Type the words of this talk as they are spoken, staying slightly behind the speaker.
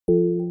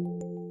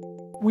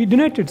We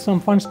donated some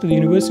funds to the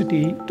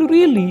university to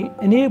really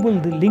enable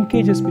the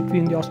linkages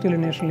between the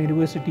Australian National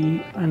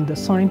University and the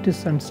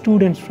scientists and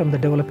students from the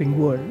developing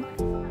world.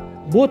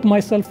 Both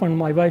myself and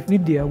my wife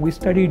Vidya, we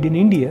studied in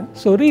India,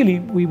 so really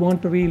we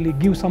want to really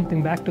give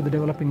something back to the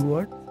developing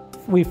world.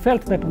 We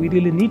felt that we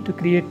really need to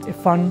create a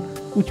fund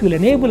which will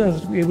enable us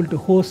to be able to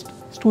host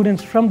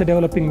students from the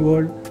developing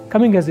world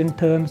coming as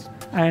interns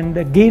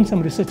and gain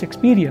some research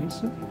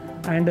experience,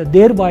 and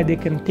thereby they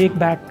can take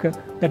back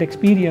that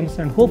experience,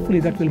 and hopefully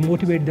that will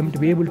motivate them to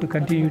be able to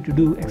continue to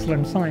do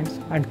excellent science,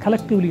 and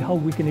collectively how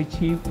we can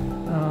achieve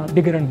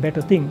bigger and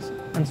better things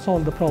and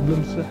solve the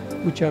problems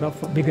which are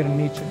of bigger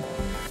nature.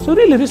 So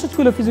really, Research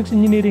School of Physics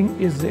Engineering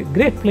is a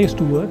great place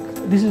to work.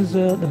 This is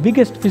the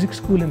biggest physics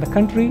school in the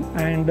country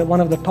and one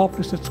of the top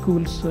research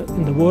schools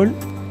in the world.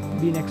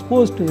 Being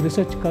exposed to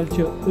research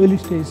culture early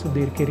stages of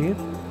their career,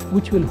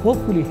 which will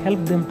hopefully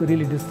help them to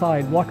really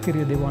decide what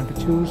career they want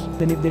to choose.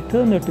 Then if they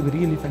turn out to be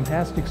really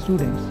fantastic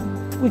students,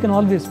 we can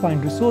always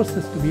find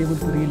resources to be able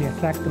to really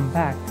attract them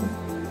back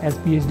as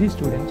PhD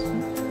students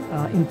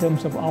in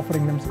terms of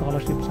offering them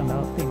scholarships and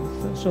other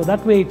things. So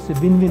that way it's a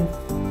win-win.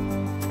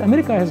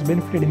 America has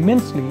benefited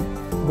immensely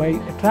by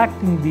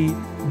attracting the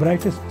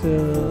brightest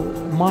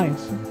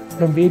minds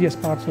from various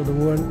parts of the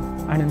world,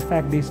 and in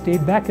fact they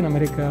stayed back in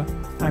America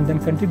and then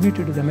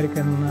contributed to the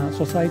American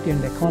society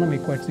and economy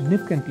quite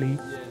significantly.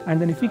 And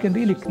then if we can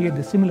really create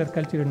the similar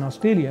culture in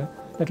Australia,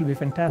 that will be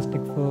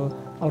fantastic for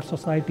our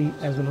society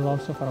as well as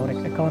also for our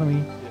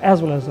economy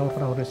as well as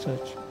for our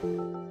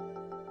research.